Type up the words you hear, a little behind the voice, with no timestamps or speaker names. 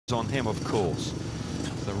on him, of course,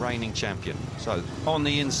 the reigning champion. So on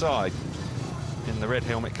the inside, in the red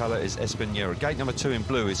helmet colour, is Espanero. Gate number 2 in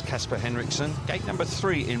blue is Kasper Henriksen. Gate number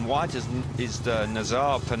 3 in white is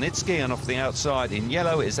Nazar Panitsky, and off the outside in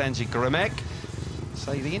yellow is Anže Grmek.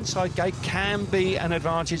 So the inside gate can be an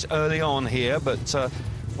advantage early on here, but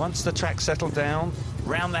once the track settled down,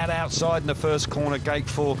 round that outside in the first corner, gate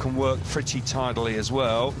 4 can work pretty tidily as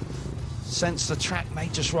well. Sense the track may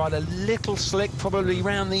just ride a little slick, probably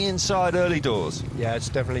round the inside early doors. Yeah, it's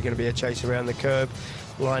definitely going to be a chase around the curb,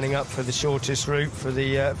 lining up for the shortest route for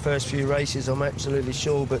the first few races, I'm absolutely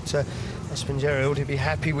sure. But Espanero ought to be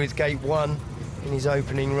happy with gate 1 in his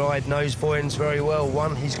opening ride. Knows Voyen's very well,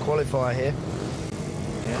 won his qualifier here.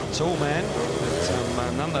 Yeah, tall man,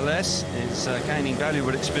 but nonetheless is gaining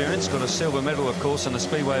valuable experience. Got a silver medal, of course, in the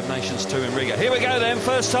Speedway of Nations 2 in Riga. Here we go then,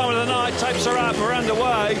 first time of the night, tapes are up, we're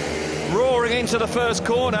underway. Roaring into the first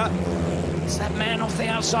corner. It's that man off the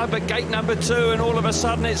outside, but gate number 2, and all of a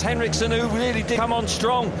sudden it's Henriksen who really did come on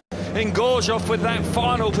strong. Engorge off with that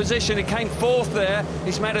final position. He came 4th there.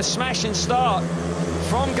 He's made a smashing start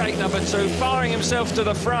from gate number 2, firing himself to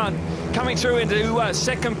the front. Coming through into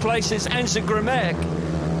second place is Anže Grmek.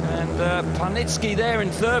 And Panitsky there in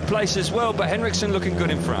 3rd place as well, but Henriksen looking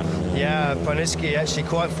good in front. Yeah, Panitsky actually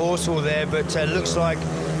quite forceful there, but looks like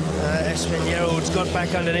Espanero's got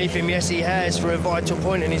back underneath him. Yes, he has, for a vital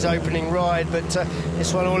point in his opening ride, but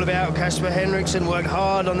this one all about Kasper Henriksen. Worked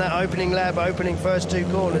hard on that opening lap, opening first 2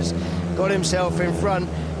 corners, got himself in front.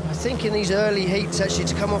 I think in these early heats, actually,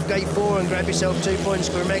 to come off gate 4 and grab yourself 2 points,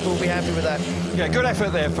 Grmek will be happy with that. Yeah, good effort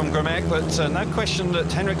there from Grmek, but no question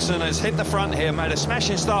that Henriksen has hit the front here, made a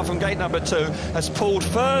smashing start from gate number 2, has pulled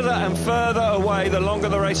further and further away the longer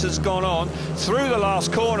the race has gone on, through the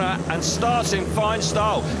last corner, and starts in fine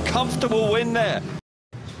style. Comfortable win there.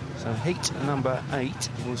 So heat number 8,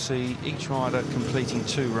 we'll see each rider completing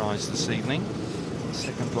 2 rides this evening. The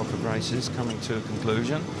second block of races coming to a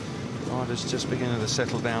conclusion. Riders just beginning to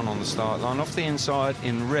settle down on the start line. Off the inside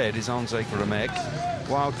in red is Anže Grmek.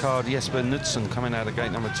 Wildcard Jesper Knudsen coming out of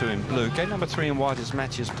gate number 2 in blue. Gate number 3 in white is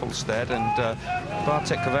Matthias Polstad, and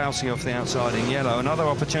Bartek Kowalski off the outside in yellow. Another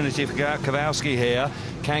opportunity for Kowalski here.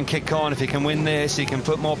 Can kick on. If he can win this, he can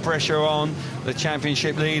put more pressure on the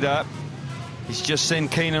championship leader. He's just seen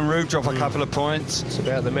Keenan Rube drop a couple of points. It's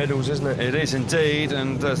about the medals, isn't it? It is indeed,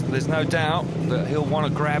 and there's no doubt that he'll want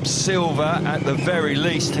to grab silver at the very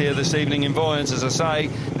least here this evening in Voyens. As I say,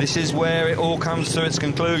 this is where it all comes to its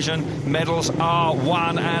conclusion. Medals are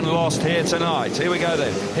won and lost here tonight. Here we go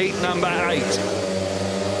then, heat number 8.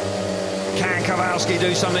 Can Kowalski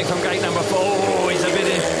do something from gate number 4? Oh, he's a bit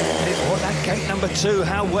in. That gate number 2,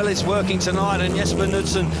 how well it's working tonight, and Jesper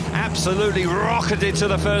Knudsen absolutely rocketed to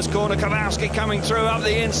the first corner. Kowalski coming through up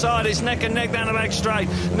the inside, it's neck and neck down the back straight.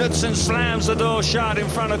 Knudsen slams the door shut in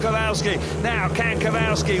front of Kowalski. Now can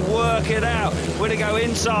Kowalski work it out? Where to go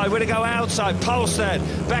inside, where to go outside? Polstad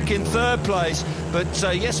back in 3rd place, but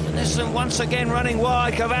Jesper Knudsen once again running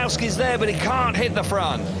wide. Kowalski's there, but he can't hit the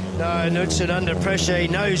front. No, Knudsen under pressure, he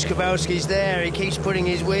knows Kowalski's there, he keeps putting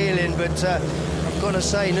his wheel in, but I've got to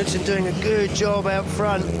say, Knudsen doing a good job out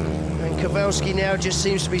front, and Kowalski now just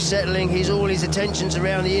seems to be settling. All his attention's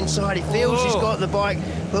around the inside. He feels he's got the bike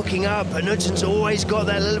hooking up, and Knudsen's always got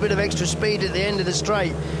that little bit of extra speed at the end of the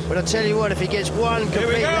straight. But I tell you what, if he gets one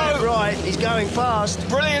complete lap right, he's going fast.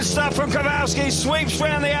 Brilliant stuff from Kowalski. Sweeps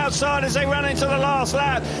round the outside as they run into the last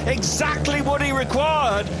lap. Exactly what he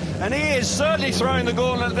required, and he is certainly throwing the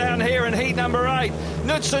gauntlet down here in heat number 8.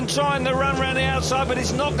 Knudsen trying to run round the outside, but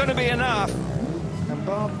it's not going to be enough. And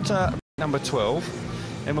Bart, number 12.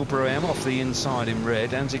 Emil Bruem off the inside in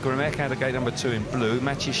red. Anže Grmek out of gate number 2 in blue.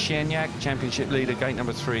 Maciej Szczeniak, championship leader, gate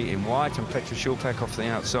number 3 in white. And Petr Šulpak off the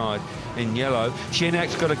outside in yellow.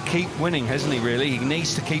 Szczeniak's got to keep winning, hasn't he, really? He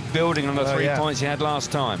needs to keep building on the 3 points he had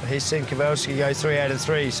last time. He's seen Kowalski go 3 out of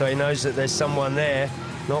 3, so he knows that there's someone there,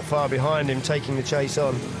 not far behind him, taking the chase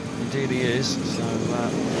on. Indeed he is. So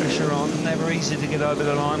pressure on. Never easy to get over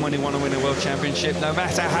the line when you want to win a World Championship, no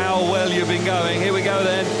matter how well you've been going. Here we go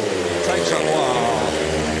then. Takes up. Wow.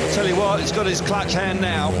 I'll tell you what, he's got his clutch hand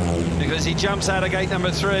now, because he jumps out of gate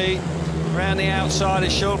number 3. Round the outside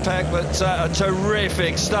is Šulpak, but a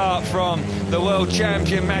terrific start from the world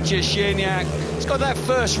champion Maciej Szczeniak. He's got that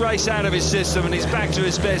first race out of his system, and he's back to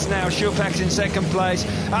his best now. Šulpak's in 2nd place.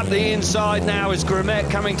 Up the inside now is Grmek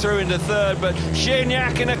coming through into 3rd, but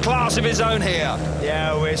Szczeniak in a class of his own here.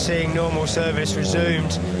 Yeah, we're seeing normal service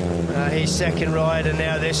resumed. His 2nd ride, and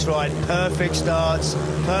now this ride. Perfect starts,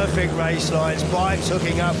 perfect race lines, bikes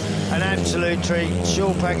hooking up, an absolute treat.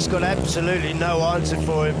 Šulpak's got absolutely no answer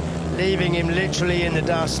for him, leaving him literally in the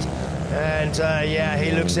dust. And yeah,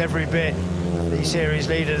 he looks every bit the series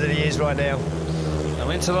leader that he is right now. Now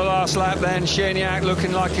into the last lap then, Cherniak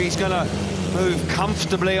looking like he's going to move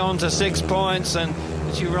comfortably on to 6 points, and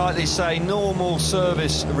as you rightly say, normal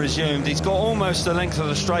service resumed. He's got almost the length of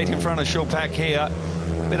the straight in front of Schulpak here.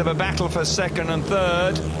 Bit of a battle for second and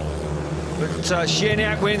third, but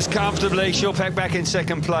Cherniak wins comfortably. Schulpak back in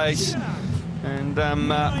second place, and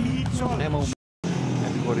everybody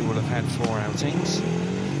will have had 4 outings.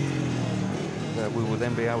 We will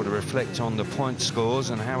then be able to reflect on the point scores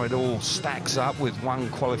and how it all stacks up with one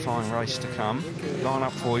qualifying race to come. Line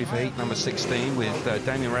up for you for heat number 16 with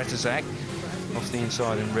Daniel Ratazak off the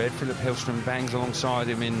inside in red. Philip Hellstrom bangs alongside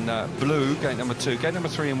him in blue, gate number 2. Gate number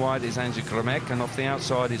 3 in white is Anže Grmek, and off the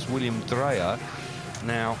outside is William Dreyer.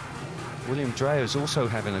 Now, William Dreyer is also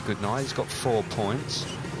having a good night. He's got 4 points.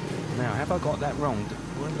 Now, have I got that wrong?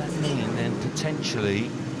 What does that mean then? Potentially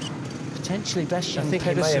Bastian I think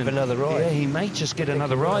Pedersen, he may have another ride. Yeah, he may just get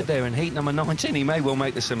another ride there in heat number 19. He may well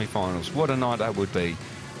make the semi-finals. What a night that would be.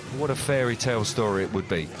 What a fairy tale story it would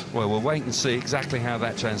be. Well, we'll wait and see exactly how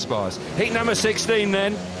that transpires. Heat number 16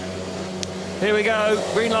 then. Here we go.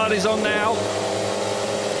 Green light is on now.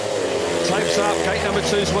 Tapes up. Gate number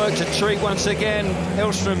 2's work to treat once again.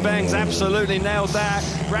 Hellstrom bangs, absolutely nailed that.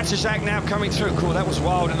 Ratazak now coming through. Cool, that was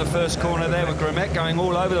wild in the first corner there with Grmek going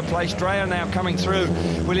all over the place. Dreyer now coming through.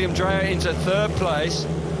 William Dreyer into third place,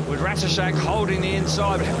 with Ratazak holding the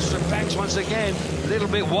inside, but Hellstrom bangs once again. A little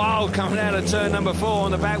bit wild coming out of turn number 4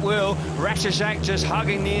 on the back wheel. Ratazak just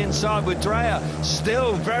hugging the inside with Dreyer,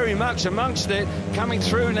 still very much amongst it. Coming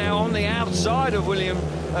through now on the outside of William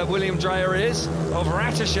Dreyer is, of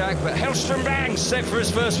Ratazak, but Hellstrom bangs set for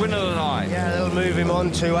his first win of the night. Yeah, they'll move him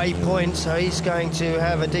on to 8 points, so he's going to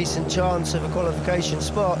have a decent chance of a qualification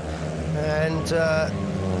spot. And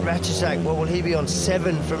Ratazak, well, will he be on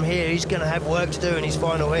 7 from here? He's going to have work to do in his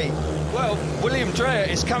final heat. Well, William Dreyer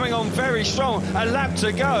is coming on very strong. A lap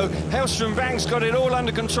to go. Hellstrom Bank's got it all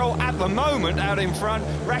under control at the moment out in front.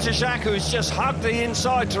 Ratazak, who's just hugged the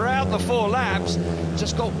inside throughout the 4 laps,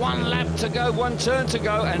 just got 1 lap to go, 1 turn to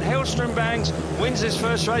go, and Hellstrom Banks wins his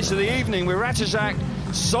first race of the evening with Ratazak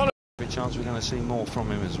solid. Good chance we're going to see more from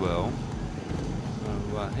him as well.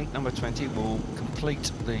 So heat number 20 will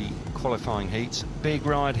complete the qualifying heats. Big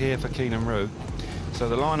ride here for Keenan Roux. So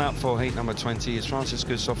the line-up for heat number 20 is Francis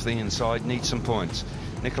Gus off the inside, needs some points.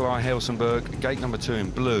 Nikolai Helsenberg, gate number 2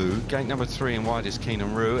 in blue. Gate number 3 in white is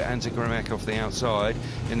Keenan Roux. Anže Grmek off the outside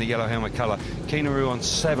in the yellow helmet colour. Keenan Roux on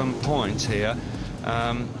 7 points here.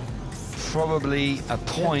 Probably a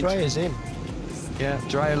point. Yeah, Dreyer's in. Yeah,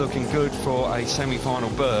 Dreyer looking good for a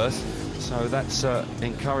semi-final berth. So that's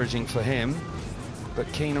encouraging for him. But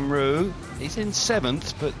Keenan Roux, he's in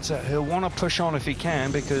 7th, but he'll want to push on if he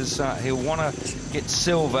can, because he'll want to get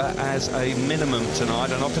silver as a minimum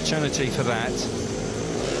tonight, an opportunity for that.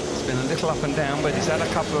 It's been a little up and down, but he's had a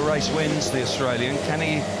couple of race wins, the Australian. Can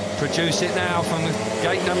he produce it now from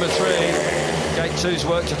gate number 3? Gate 2's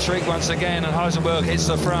work to treat once again, and Heisenberg hits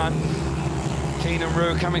the front. Keenan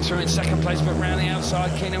Roux coming through in 2nd place, but round the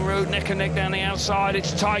outside. Keenan Roux neck and neck down the outside.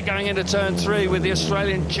 It's tight going into turn 3, with the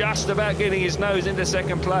Australian just about getting his nose into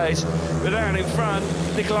 2nd place. But down in front,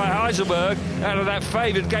 Nikolai Heisenberg out of that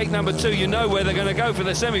favoured gate number 2. You know where they're going to go for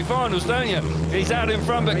the semi-finals, don't you? He's out in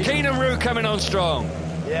front, but Keenan Roux coming on strong.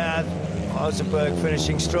 Yeah, Heisenberg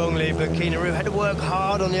finishing strongly, but Keenan Roux had to work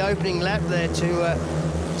hard on the opening lap there to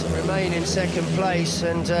remain in 2nd place,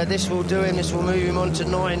 and this will do him. This will move him on to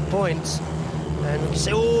 9 points. And we can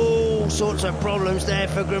see all sorts of problems there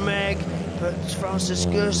for Grmek, but Francis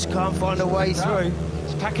Gus can't find a way through.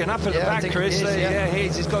 He's packing up at the back, Chris.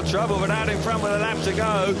 He's got trouble, but out in front with a lap to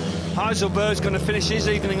go. Heiselberg's going to finish his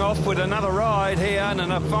evening off with another ride here and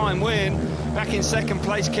a fine win. Back in 2nd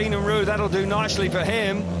place, Keenan Roux. That'll do nicely for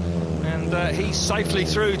him. And he's safely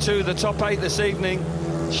through to the top 8 this evening.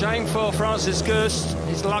 Shame for Francis Gus.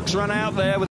 His luck's run out there.